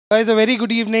Guys, a very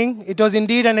good evening. It was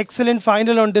indeed an excellent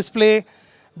final on display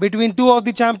between two of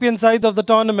the champion sides of the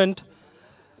tournament.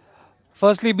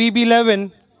 Firstly,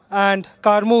 BB11 and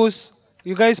Carmoose.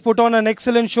 You guys put on an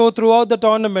excellent show throughout the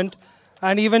tournament,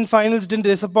 and even finals didn't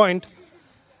disappoint.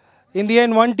 In the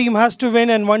end, one team has to win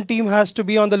and one team has to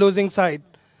be on the losing side.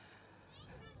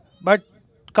 But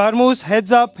Carmoose,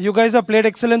 heads up, you guys have played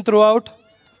excellent throughout.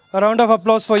 A round of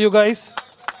applause for you guys.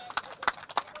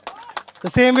 The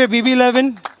same way,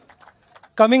 BB11,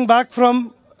 coming back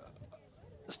from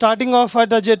starting off at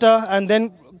Ajita and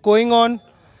then going on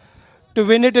to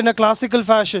win it in a classical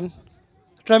fashion.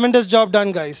 Tremendous job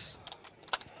done, guys.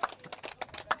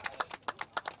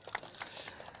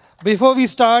 Before we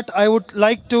start, I would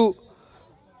like to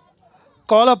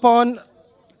call upon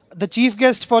the chief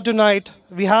guest for tonight.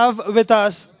 We have with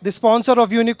us the sponsor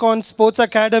of Unicorn Sports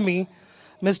Academy,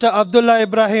 Mr. Abdullah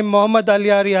Ibrahim Muhammad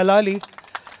Aliari Alali.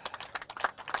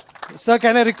 Sir,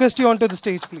 can I request you onto the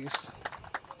stage, please?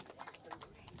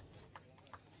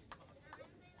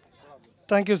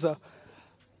 Thank you, sir.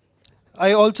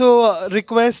 I also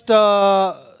request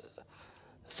Saju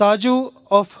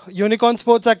of Unicorn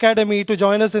Sports Academy to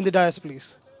join us in the dais,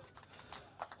 please.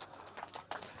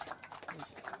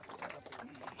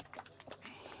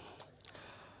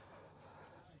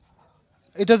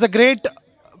 It is a great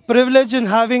privilege in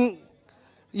having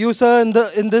you, sir,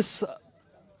 in this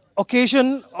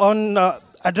occasion on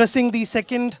addressing the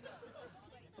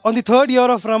third year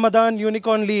of Ramadan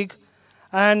Unicorn League,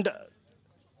 and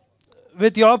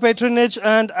with your patronage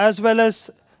and as well as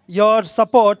your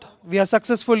support, we are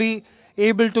successfully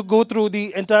able to go through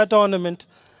the entire tournament,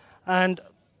 and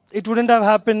it wouldn't have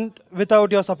happened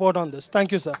without your support on this.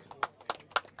 Thank you, sir.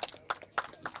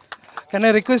 Can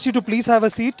I request you to please have a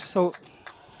seat so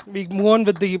we move on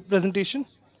with the presentation?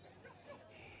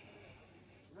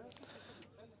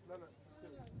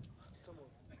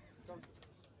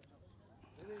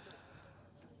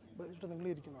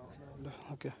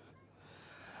 Okay.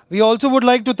 We also would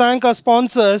like to thank our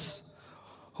sponsors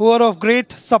who are of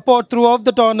great support throughout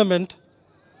the tournament.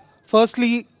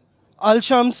 Firstly, Al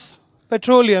Shams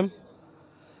Petroleum,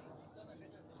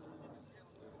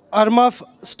 Armaf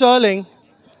Sterling,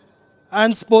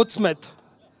 and Sportsmith.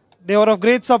 They were of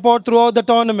great support throughout the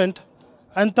tournament,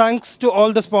 and thanks to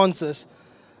all the sponsors.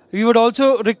 We would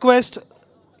also request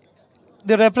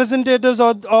the representatives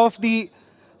of the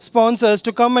sponsors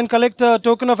to come and collect a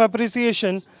token of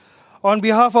appreciation on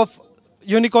behalf of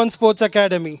Unicorn Sports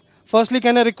Academy. Firstly,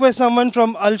 can I request someone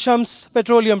from Al Shams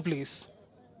Petroleum, please?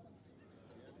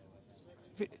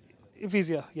 If he's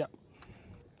here, yeah.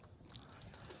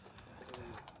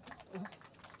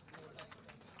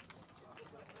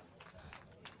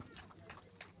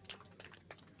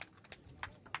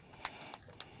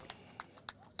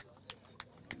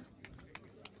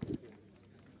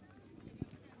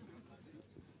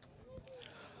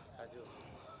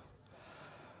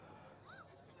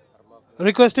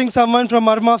 Requesting someone from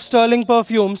Armaf Sterling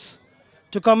Perfumes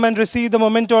to come and receive the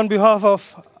memento on behalf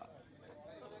of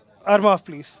Armaf,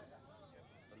 please.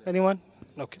 Anyone?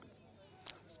 Okay.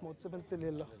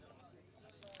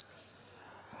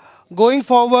 Going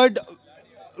forward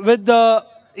with the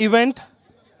event,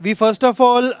 we first of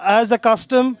all, as a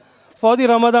custom for the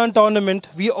Ramadan tournament,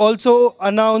 we also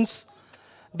announce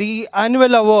the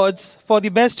annual awards for the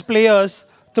best players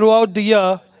throughout the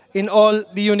year in all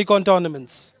the Unicorn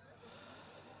tournaments.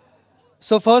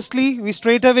 So firstly, we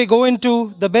straight away go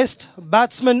into the best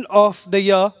batsman of the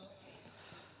year.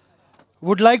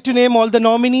 Would like to name all the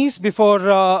nominees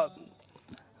before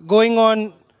going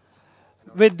on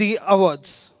with the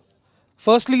awards.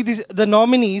 Firstly, the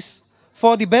nominees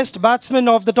for the best batsman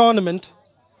of the tournament: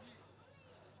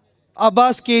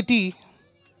 Abbas KT,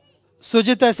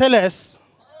 Sujit SLS,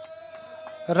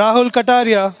 Rahul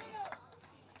Kataria,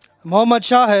 Mohammad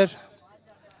Shahir,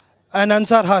 and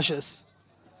Ansar Hashis.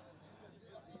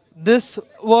 These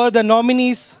were the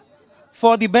nominees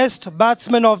for the best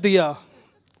batsman of the year.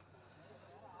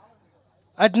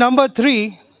 At number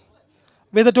 3,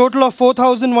 with a total of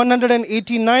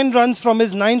 4,189 runs from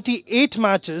his 98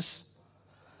 matches,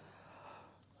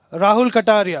 Rahul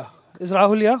Kataria. Is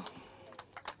Rahul here?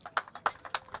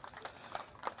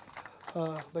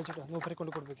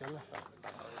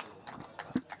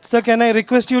 Sir, can I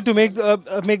request you to make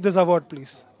this award,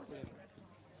 please?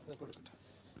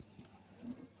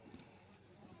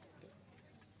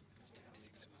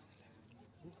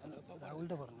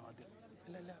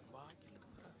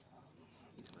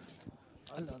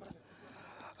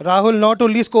 Rahul not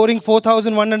only scoring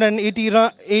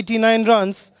 4,189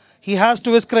 runs, he has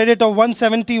to his credit of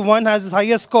 171 as his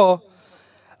highest score,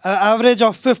 average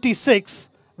of 56,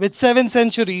 with 7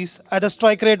 centuries at a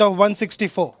strike rate of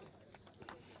 164.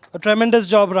 A tremendous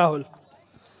job, Rahul.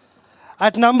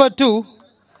 At number 2,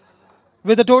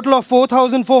 with a total of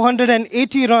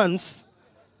 4,480 runs,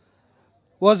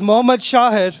 was Mohammad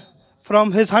Shahir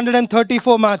from his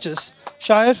 134 matches.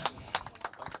 Shahir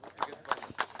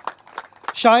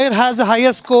has the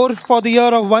highest score for the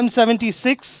year of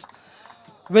 176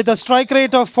 with a strike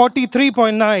rate of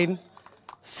 43.9,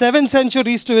 7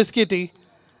 centuries to his kitty,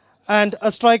 and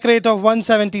a strike rate of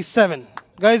 177.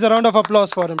 Guys, a round of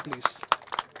applause for him, please.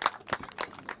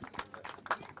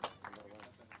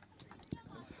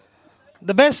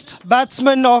 The best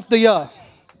batsman of the year,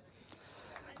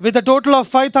 with a total of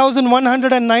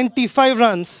 5,195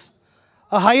 runs,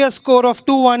 a higher score of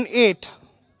 218,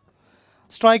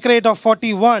 strike rate of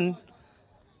 41,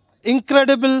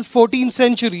 incredible 14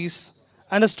 centuries,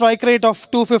 and a strike rate of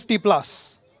 250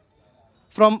 plus.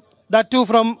 From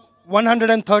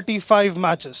 135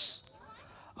 matches.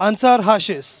 Ansar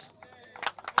Hashish.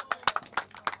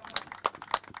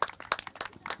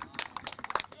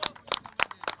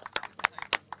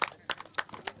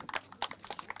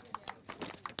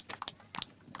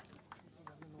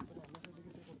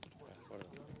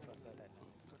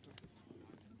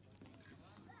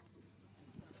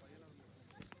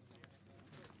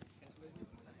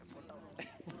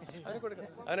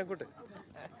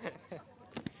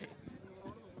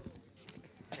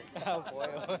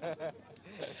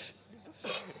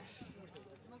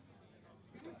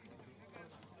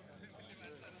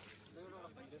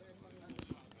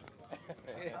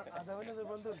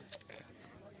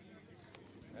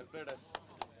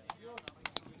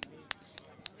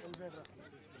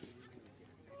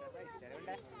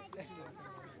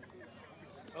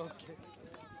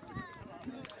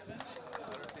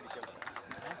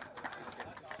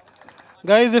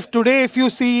 Guys, if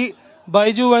you see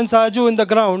Baiju and Saju in the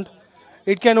ground,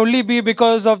 it can only be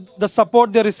because of the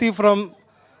support they receive from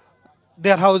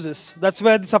their houses. That's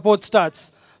where the support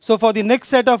starts. So for the next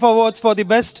set of awards for the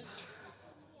best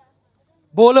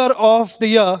bowler of the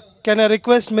year, can I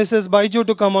request Mrs. Baiju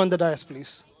to come on the dais,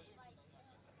 please?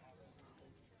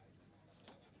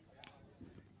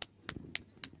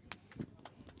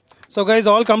 So guys,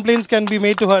 all complaints can be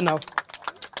made to her now.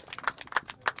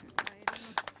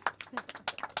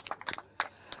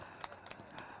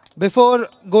 Before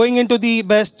going into the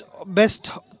best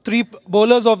 3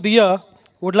 bowlers of the year,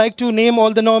 would like to name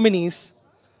all the nominees.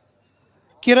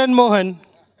 Kiran Mohan,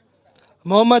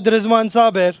 Mohammad Rizwan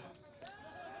Saber,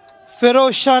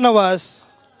 Feroz Shahnawaz,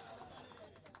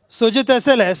 Sujit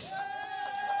SLS,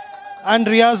 and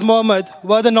Riaz Mohammad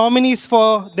were the nominees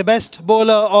for the best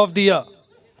bowler of the year.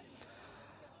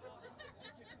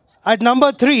 At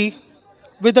number 3,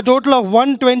 with a total of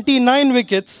 129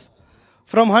 wickets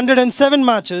from 107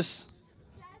 matches,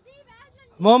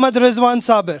 Mohammad Rizwan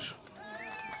Saber.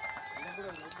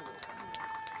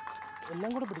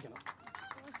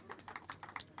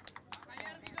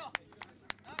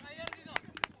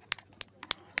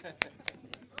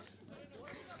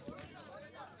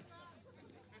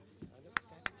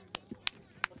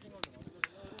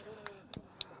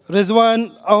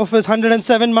 Rizwan, of his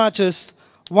 107 matches,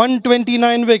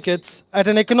 129 wickets at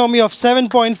an economy of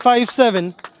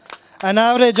 7.57, an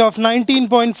average of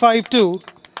 19.52.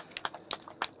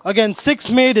 Again,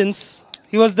 6 maidens.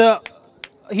 He has the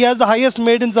highest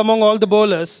maidens among all the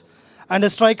bowlers and a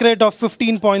strike rate of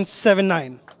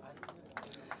 15.79.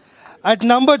 At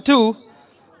number 2,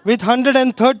 with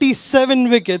 137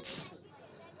 wickets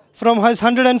from his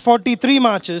 143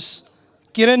 matches,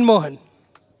 Kiran Mohan.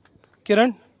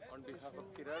 Kiran?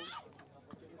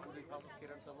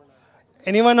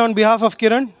 Anyone on behalf of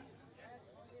Kiran?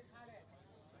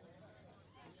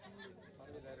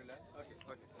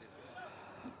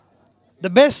 The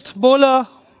best bowler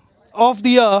of the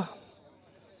year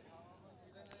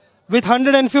with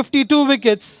 152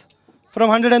 wickets from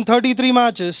 133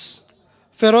 matches,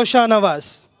 Feroz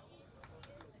Shahnawaz.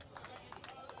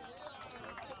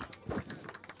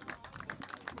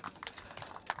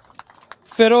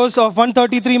 Feroz, of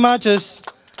 133 matches,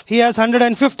 he has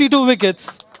 152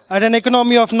 wickets at an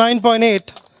economy of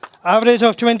 9.8, average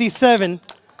of 27,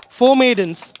 4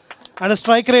 maidens, and a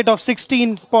strike rate of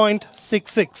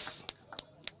 16.66.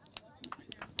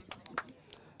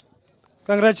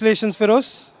 Congratulations,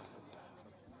 Feroz.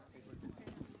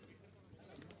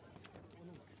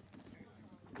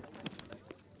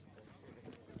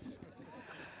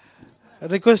 I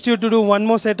request you to do one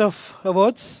more set of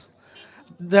awards.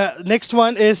 The next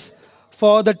one is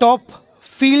for the top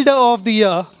fielder of the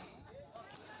year.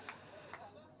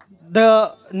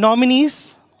 The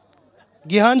nominees,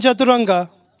 Gihan Chaturanga,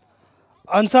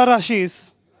 Ansar Hashish,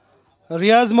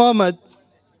 Riaz Mohammed,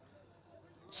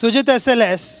 Sujit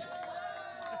SLS,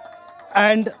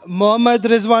 and Mohammad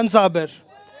Rizwan Saber.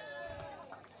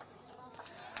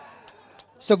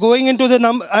 So going into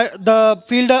the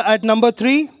fielder at number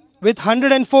 3 with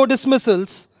 104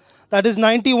 dismissals, that is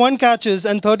 91 catches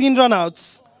and 13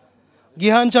 runouts,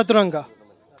 Gihan Chaturanga.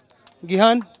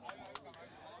 Gihan,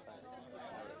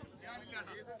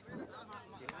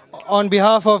 on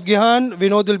behalf of Gihan,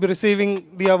 Vinod will be receiving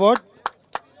the award.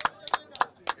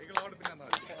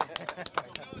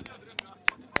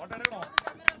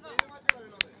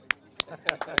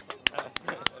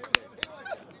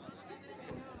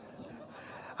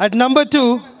 At number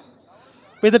 2,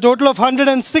 with a total of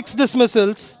 106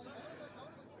 dismissals,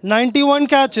 91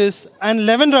 catches and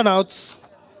 11 runouts,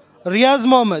 Riaz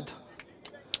Mohammed.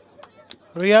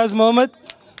 Riaz Mohammed.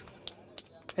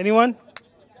 Anyone?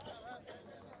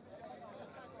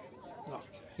 No,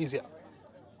 he's here.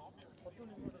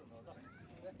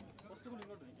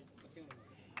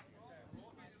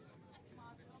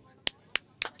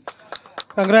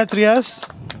 Congrats, Riaz.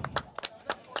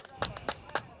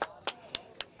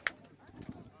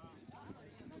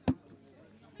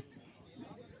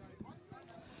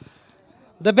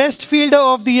 The best fielder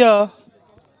of the year,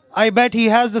 I bet he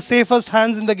has the safest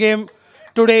hands in the game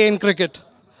today in cricket.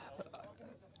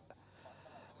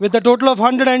 With a total of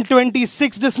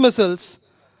 126 dismissals,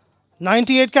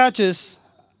 98 catches,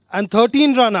 and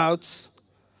 13 runouts,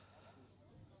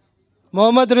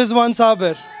 Mohammad Rizwan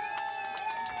Saber.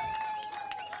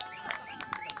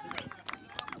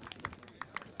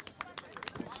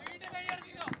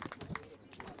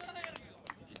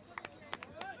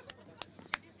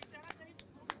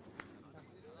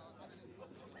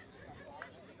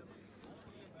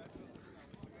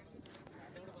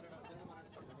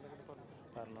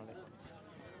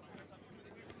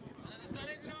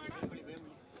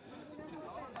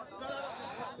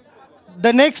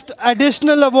 The next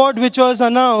additional award which was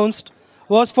announced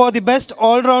was for the best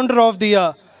all-rounder of the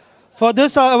year. For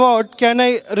this award, can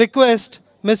I request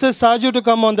Mrs. Saju to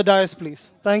come on the dais, please?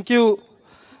 Thank you,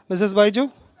 Mrs.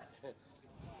 Baiju.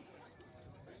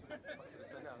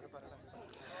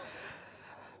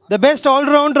 The best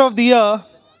all-rounder of the year,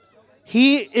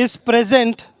 he is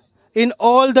present in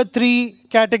all the 3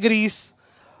 categories.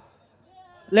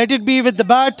 Let it be with the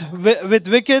bat, with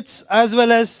wickets, as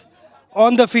well as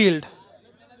on the field.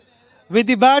 With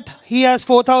the bat, he has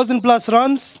 4,000 plus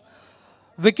runs,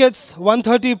 wickets,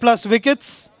 130 plus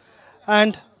wickets,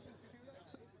 and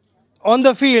on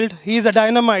the field, he is a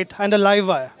dynamite and a live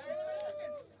wire.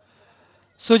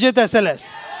 Sujit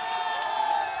SLS.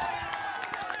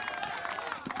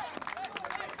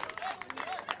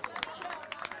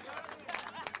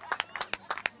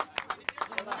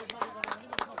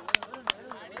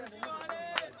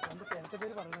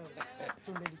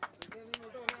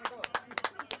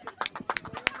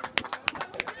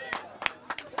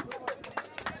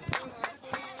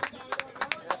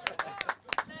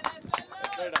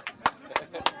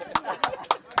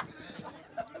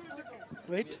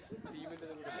 Wait.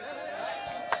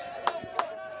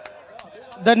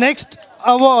 The next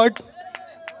award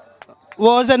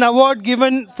was an award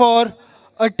given for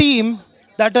a team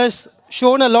that has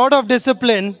shown a lot of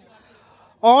discipline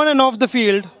on and off the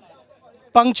field,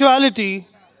 punctuality,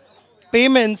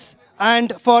 payments,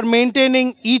 and for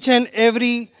maintaining each and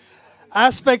every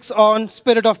aspects on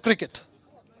spirit of cricket.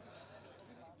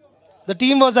 The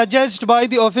team was adjudged by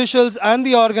the officials and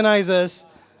the organizers,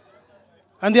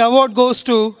 and the award goes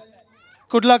to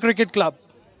Kudla Cricket Club.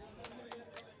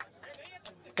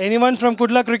 Anyone from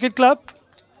Kudla Cricket Club?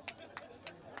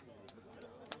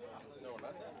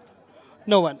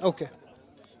 No one, okay.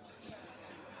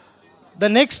 The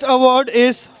next award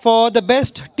is for the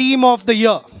best team of the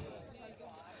year.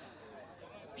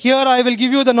 Here I will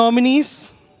give you the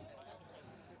nominees.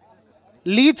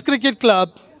 Leeds Cricket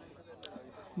Club,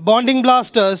 Bonding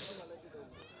Blasters,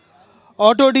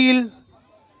 Auto Deal,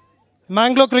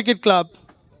 Mangalore Cricket Club,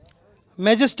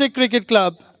 Majestic Cricket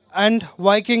Club, and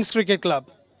Vikings Cricket Club.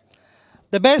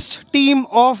 The best team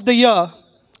of the year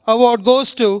award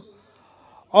goes to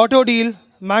Auto Deal,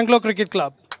 Mangalore Cricket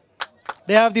Club.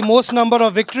 They have the most number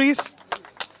of victories.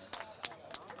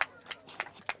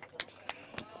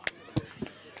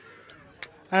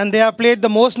 And they have played the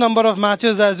most number of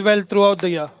matches as well throughout the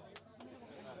year.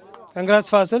 Congrats,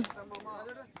 Fasil.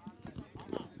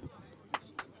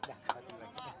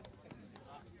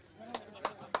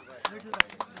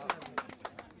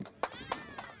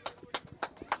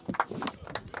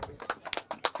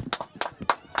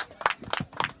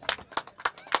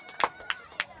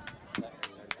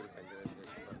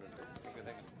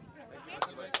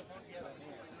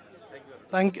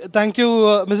 Thank you,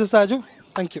 Mrs. Saju.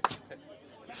 Thank you.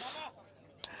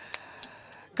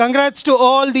 Congrats to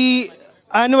all the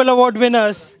annual award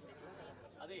winners.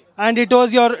 And it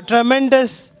was your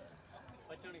tremendous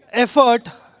effort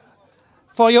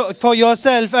for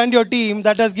yourself and your team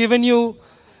that has given you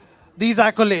these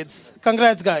accolades.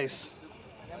 Congrats, guys.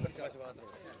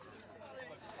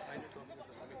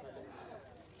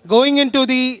 Going into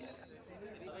the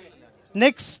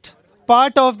next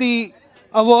part of the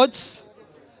awards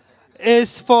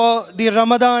is for the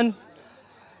Ramadan,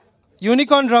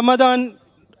 Unicorn Ramadan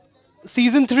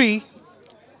Season 3.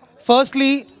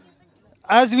 Firstly,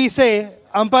 as we say,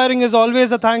 umpiring is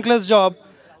always a thankless job.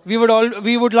 We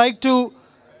would like to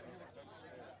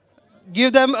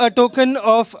give them a token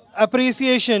of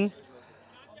appreciation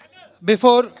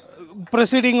before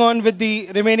proceeding on with the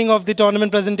remaining of the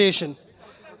tournament presentation.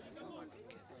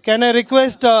 Can I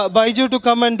request Baiju to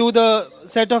come and do the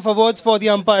set of awards for the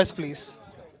umpires, please?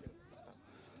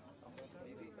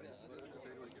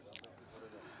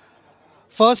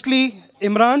 Firstly,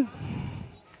 Imran.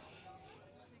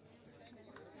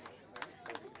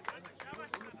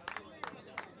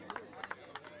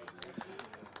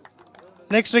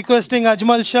 Next, requesting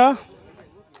Ajmal Shah.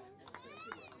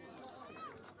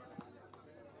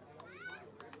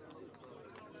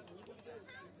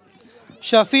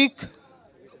 Shafiq.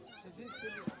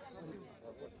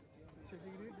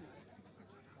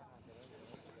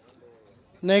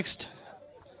 Next,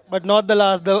 but not the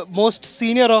last, the most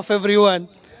senior of everyone,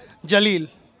 Jalil.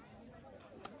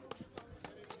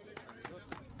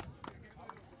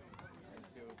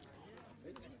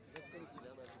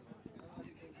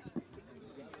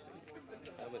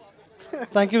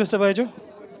 Thank you, Mr. Baiju.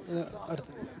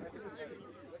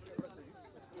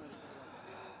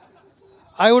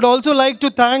 I would also like to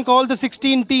thank all the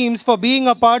 16 teams for being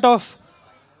a part of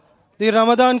the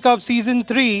Ramadan Cup Season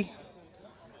 3.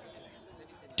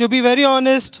 To be very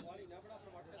honest,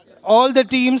 all the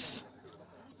teams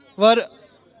were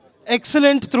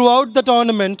excellent throughout the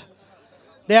tournament.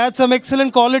 They had some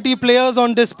excellent quality players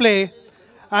on display,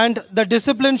 and the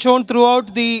discipline shown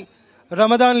throughout the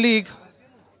Ramadan League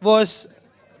was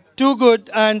too good,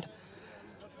 and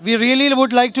we really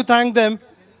would like to thank them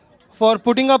for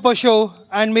putting up a show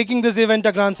and making this event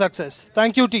a grand success.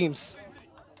 Thank you, teams.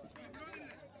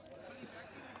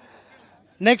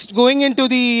 Next, going into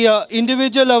the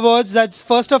individual awards, that's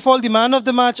first of all the man of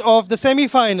the match of the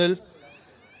semi-final.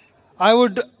 I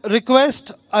would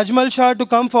request Ajmal Shah to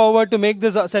come forward to make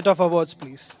this set of awards,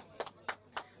 please.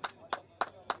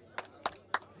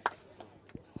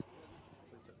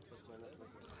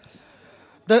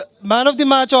 The man of the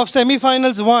match of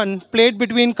semi-finals 1 played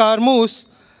between Carmoose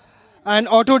and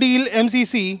Autodeal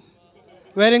MCC,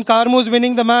 wherein Carmoose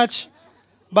winning the match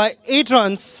by 8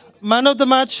 runs. Man of the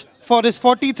match for his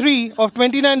 43 of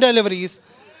 29 deliveries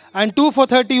and 2 for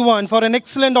 31 for an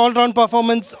excellent all-round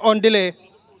performance on delay,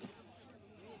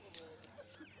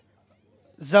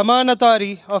 Zaman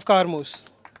Atari of Carmoose.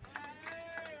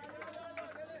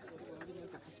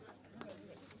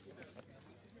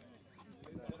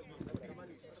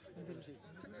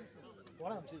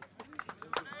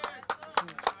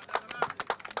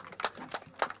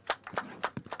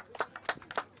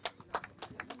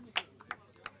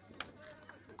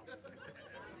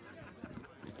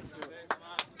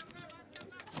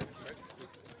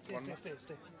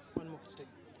 Stay. One more, stay.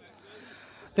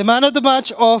 The man of the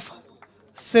match of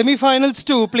semi-finals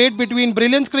 2 played between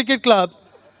Brilliance Cricket Club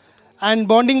and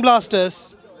Bonding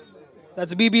Blasters,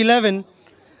 that's BB11,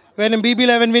 wherein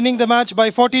BB11 winning the match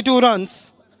by 42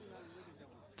 runs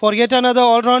for yet another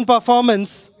all-round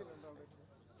performance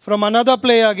from another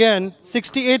player again,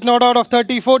 68 not out of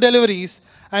 34 deliveries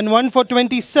and 1 for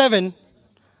 27,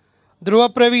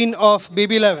 Dhruva Praveen of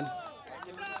BB11.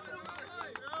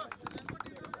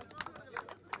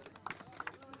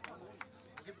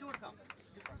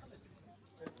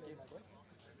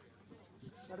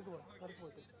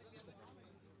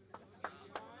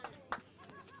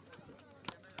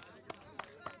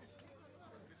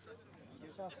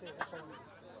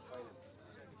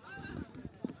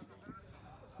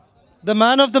 The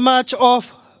man of the match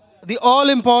of the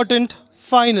all-important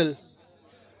final,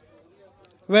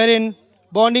 wherein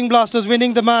Bonding Blasters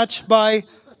winning the match by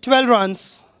 12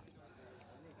 runs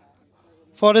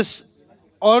for his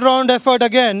all-round effort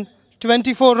again,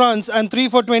 24 runs and 3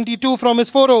 for 22 from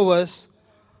his 4 overs,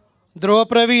 Dhruva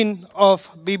Praveen of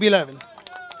BB11.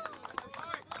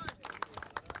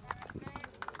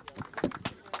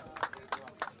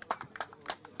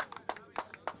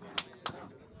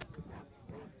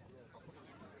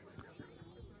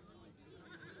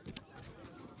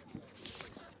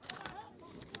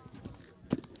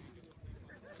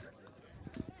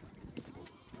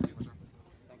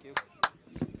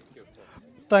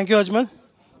 Thank you, Ajmal.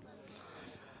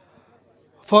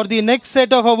 For the next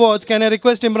set of awards, can I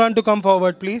request Imran to come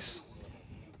forward, please?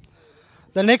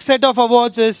 The next set of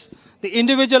awards is the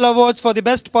individual awards for the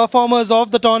best performers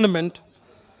of the tournament.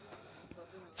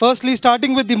 Firstly,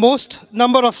 starting with the most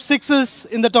number of sixes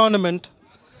in the tournament,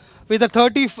 with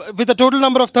a total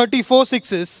number of 34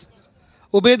 sixes,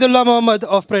 Ubaidullah Mohammed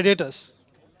of Predators.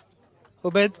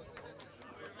 Ubaid.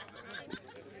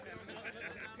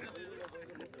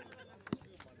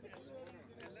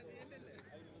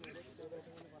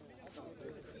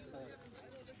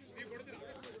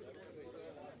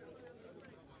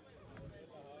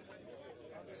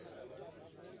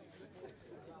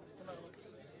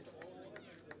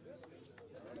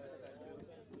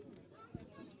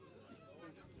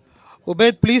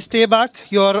 Ubaid, please stay back.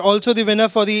 You are also the winner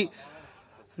for the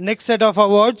next set of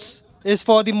awards. Is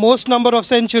for the most number of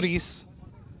centuries.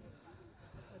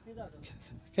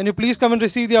 Can you please come and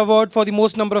receive the award for the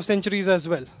most number of centuries as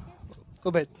well?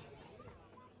 Ubaid.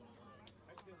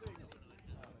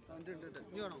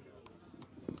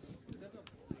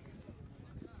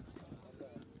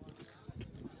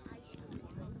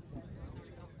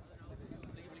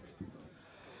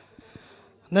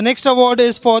 The next award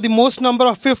is for the most number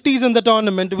of 50s in the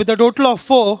tournament. With a total of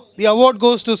 4, the award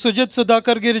goes to Sujit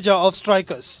Sudhakar Girija of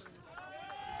Strikers.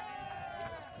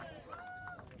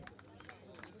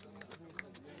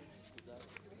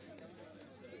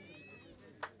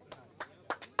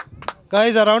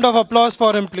 Guys, a round of applause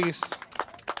for him, please.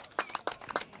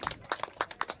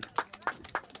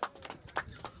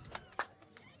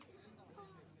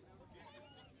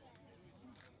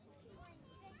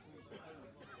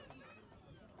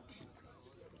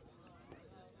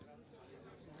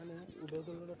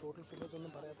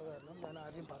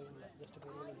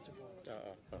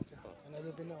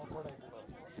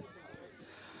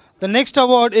 The next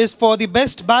award is for the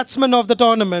best batsman of the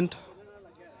tournament.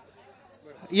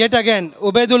 Yet again,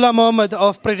 Ubaidullah Mohammed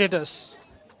of Predators.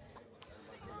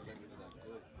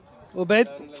 Ubaid.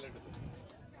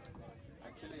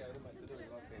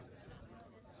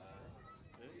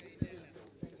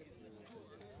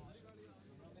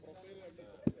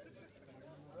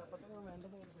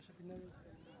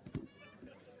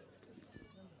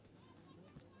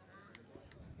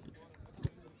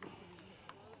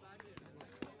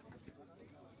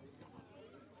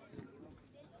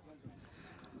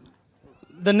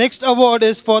 The next award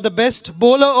is for the best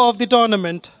bowler of the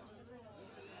tournament.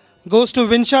 Goes to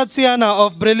Vinshad Siana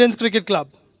of Brilliance Cricket Club.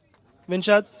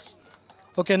 Vinshad.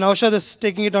 Okay, Naushad is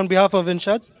taking it on behalf of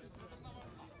Vinshad.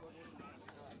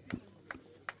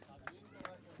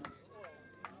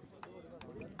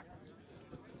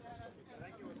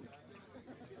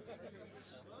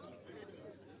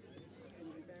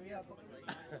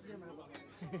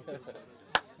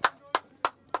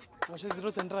 Naushad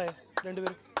idhar center hai. Rendu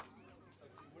peru.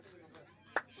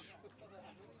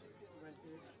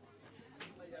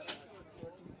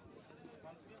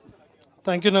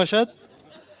 Thank you, Naushad.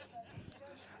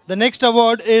 The next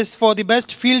award is for the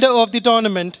best fielder of the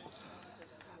tournament.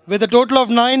 With a total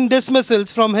of 9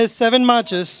 dismissals from his 7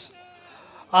 matches,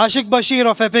 Ashik Bashir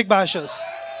of Epic Bashers.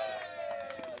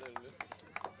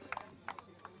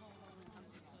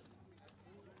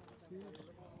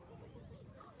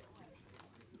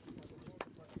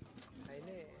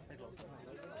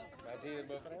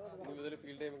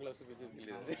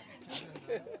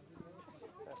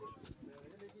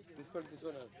 This one.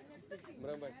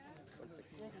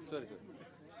 Sorry.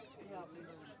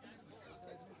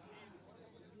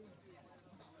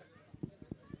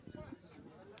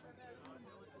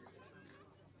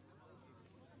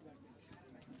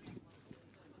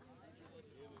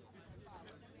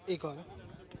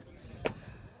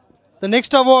 The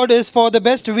next award is for the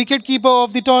best wicketkeeper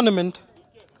of the tournament,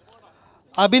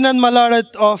 Abhinand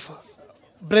Malarat of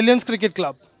Brilliance Cricket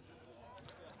Club.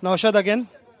 Naushad again.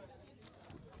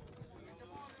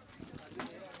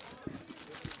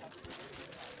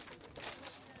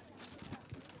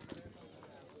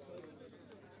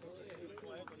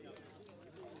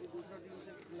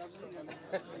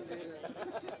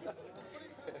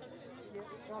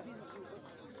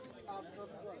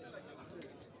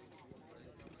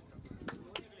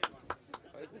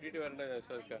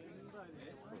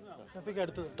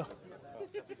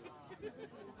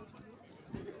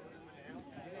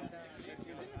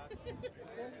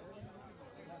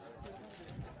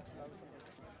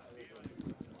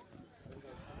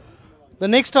 The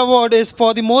next award is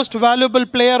for the most valuable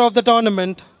player of the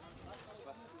tournament.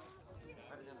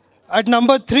 At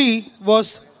number 3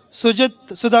 was Sujit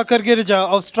Sudhakar Girija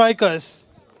of Strikers.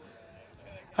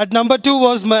 At number 2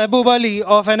 was Mehboob Ali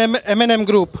of M&M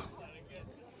Group.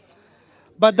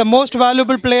 But the most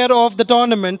valuable player of the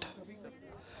tournament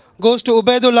goes to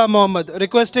Ubaidullah Mohammed.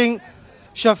 Requesting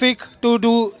Shafiq to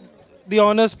do the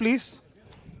honors, please.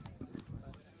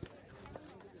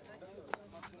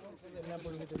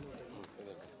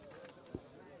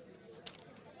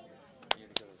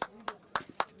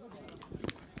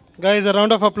 Guys, a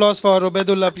round of applause for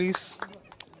Ubaidullah, please.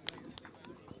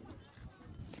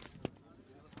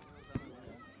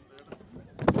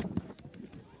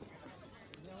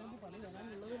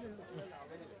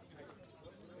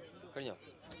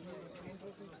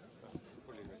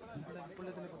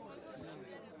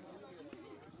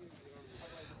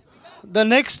 The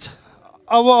next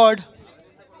award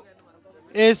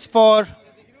is for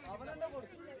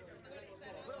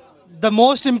the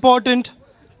most important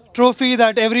trophy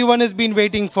that everyone has been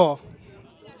waiting for.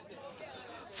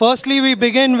 Firstly, we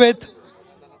begin with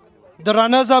the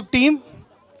runners-up team.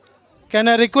 Can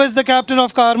I request the captain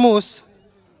of Karmoos,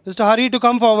 Mr. Hari, to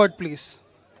come forward, please?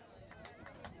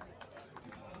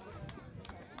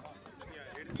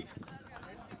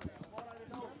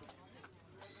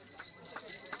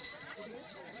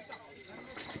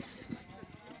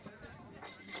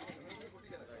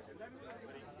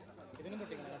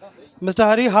 Mr.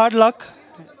 Hari, hard luck.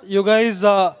 You guys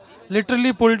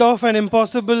literally pulled off an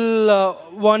impossible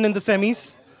one in the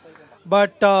semis.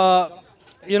 But,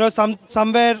 you know,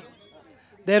 somewhere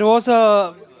there was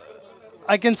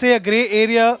I can say, a grey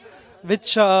area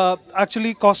which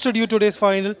actually costed you today's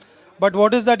final. But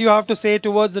what is that you have to say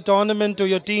towards the tournament, to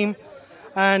your team,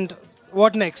 and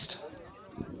what next?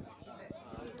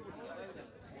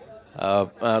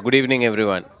 Good evening,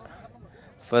 everyone.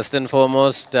 First and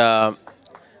foremost,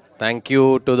 thank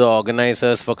you to the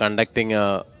organizers for conducting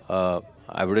I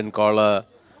wouldn't call a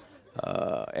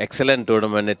excellent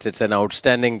tournament. It's an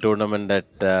outstanding tournament that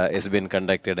has been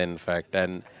conducted, in fact.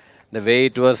 And the way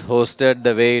it was hosted,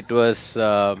 the way it was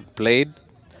played,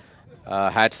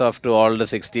 hats off to all the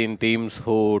 16 teams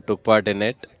who took part in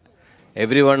it.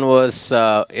 Everyone was,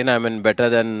 better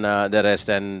than the rest,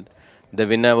 and the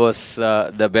winner was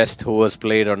the best who was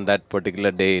played on that particular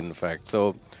day, in fact.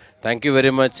 So, thank you very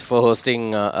much for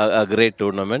hosting a great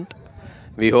tournament.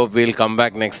 We hope we'll come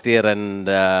back next year and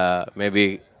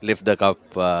maybe lift the cup.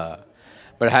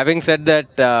 But having said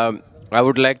that, I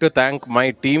would like to thank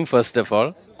my team first of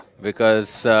all,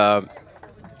 because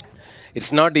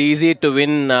it's not easy to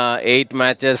win 8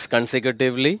 matches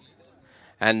consecutively.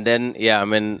 And then,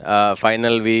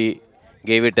 final we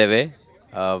gave it away.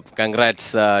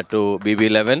 Congrats to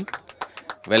BB11.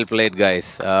 Well played,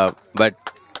 guys. But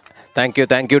thank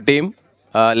you, team.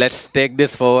 Let's take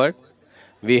this forward.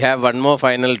 We have one more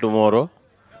final tomorrow.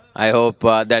 I hope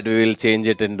that we will change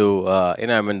it into,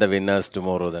 the winners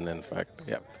tomorrow then, in fact.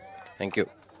 Yeah. Thank you.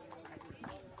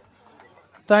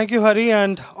 Thank you, Hari,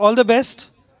 and all the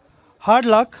best. Hard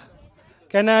luck.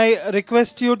 Can I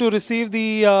request you to receive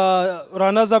the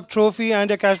runners-up trophy and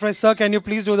your cash prize? Sir, can you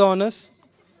please do the honors?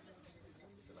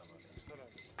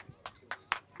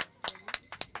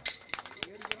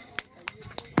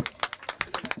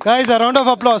 Guys, a round of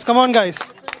applause. Come on, guys.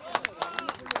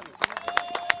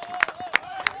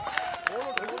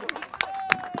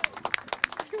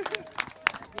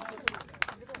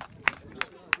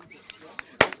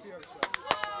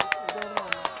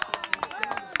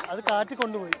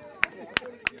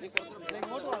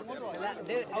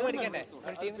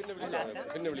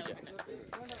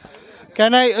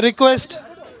 Can I request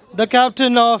the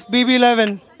captain of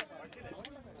BB11,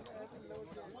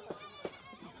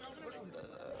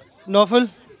 Naufal?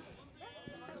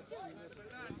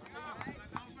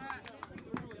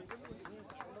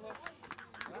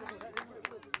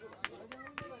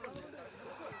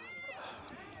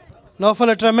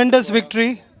 Naufal, a tremendous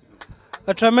victory.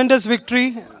 A tremendous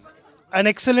victory. An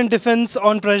excellent defense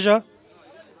on pressure.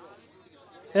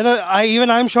 You know,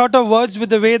 I'm short of words with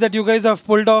the way that you guys have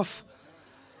pulled off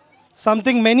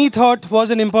something many thought was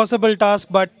an impossible task,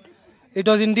 but it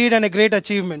was indeed a great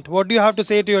achievement. What do you have to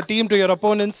say to your team, to your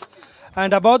opponents,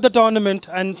 and about the tournament,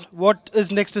 and what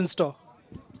is next in store?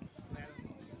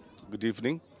 Good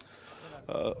evening.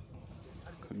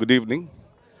 Good evening.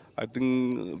 I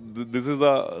think this is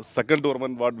the second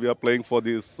tournament what we are playing for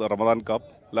this Ramadan Cup.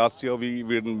 Last year we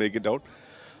didn't make it out.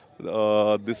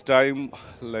 This time,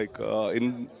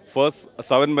 in first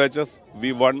 7 matches,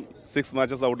 we won 6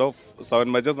 matches out of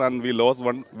 7 matches, and we lost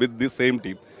 1 with this same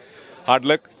team. Hard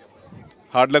luck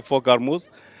for Karmoos.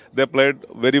 They played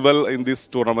very well in this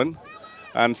tournament,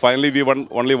 and finally we won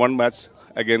only 1 match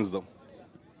against them.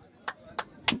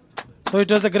 So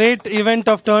it was a great event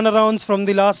of turnarounds from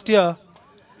the last year,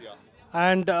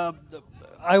 and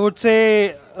I would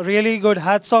say really good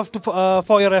hats off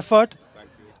for your effort.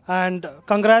 And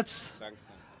congrats.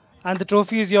 And the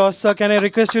trophy is yours, sir. Can I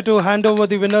request you to hand over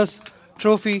the winner's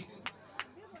trophy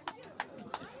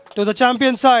to the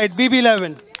champion side,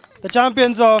 BB11, the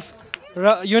champions of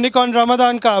Unicorn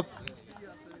Ramadan Cup,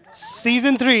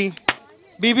 Season 3,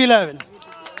 BB11.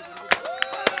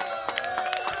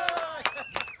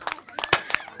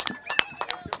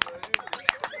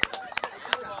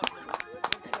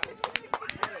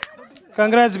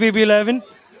 Congrats, BB11.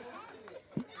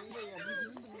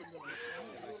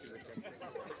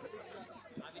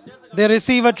 They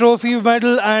receive a trophy,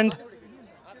 medal, and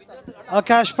a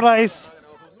cash prize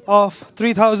of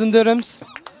 3,000 dirhams.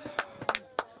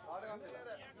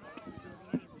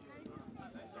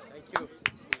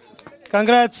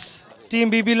 Congrats, Team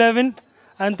BB11.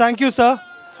 And thank you, sir,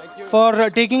 for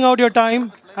taking out your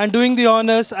time and doing the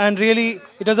honors. And really,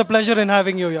 it was a pleasure in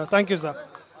having you here. Thank you, sir.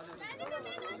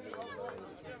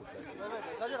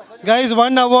 Guys,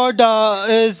 one award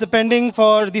is pending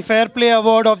for the Fair Play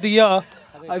Award of the Year.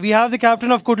 We have the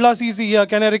captain of Kudla CC here.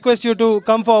 Can I request you to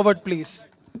come forward, please?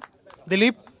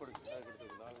 Dilip?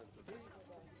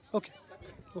 Okay,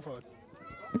 go forward.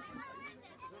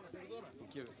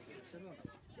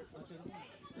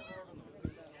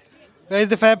 Guys,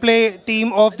 the Fair Play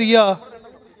Team of the Year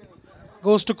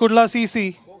goes to Kudla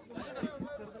CC.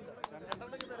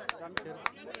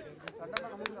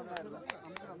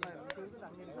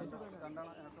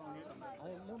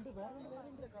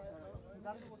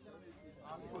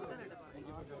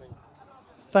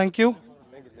 Thank you.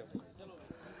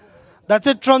 That's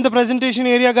it from the presentation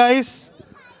area, guys.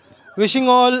 Wishing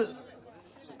all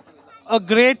a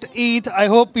great Eid. I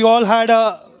hope you all had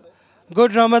a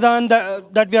good Ramadan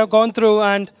that we have gone through,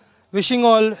 and wishing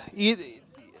all Eid,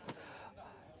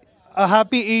 a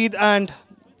happy Eid, and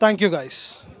thank you,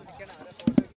 guys.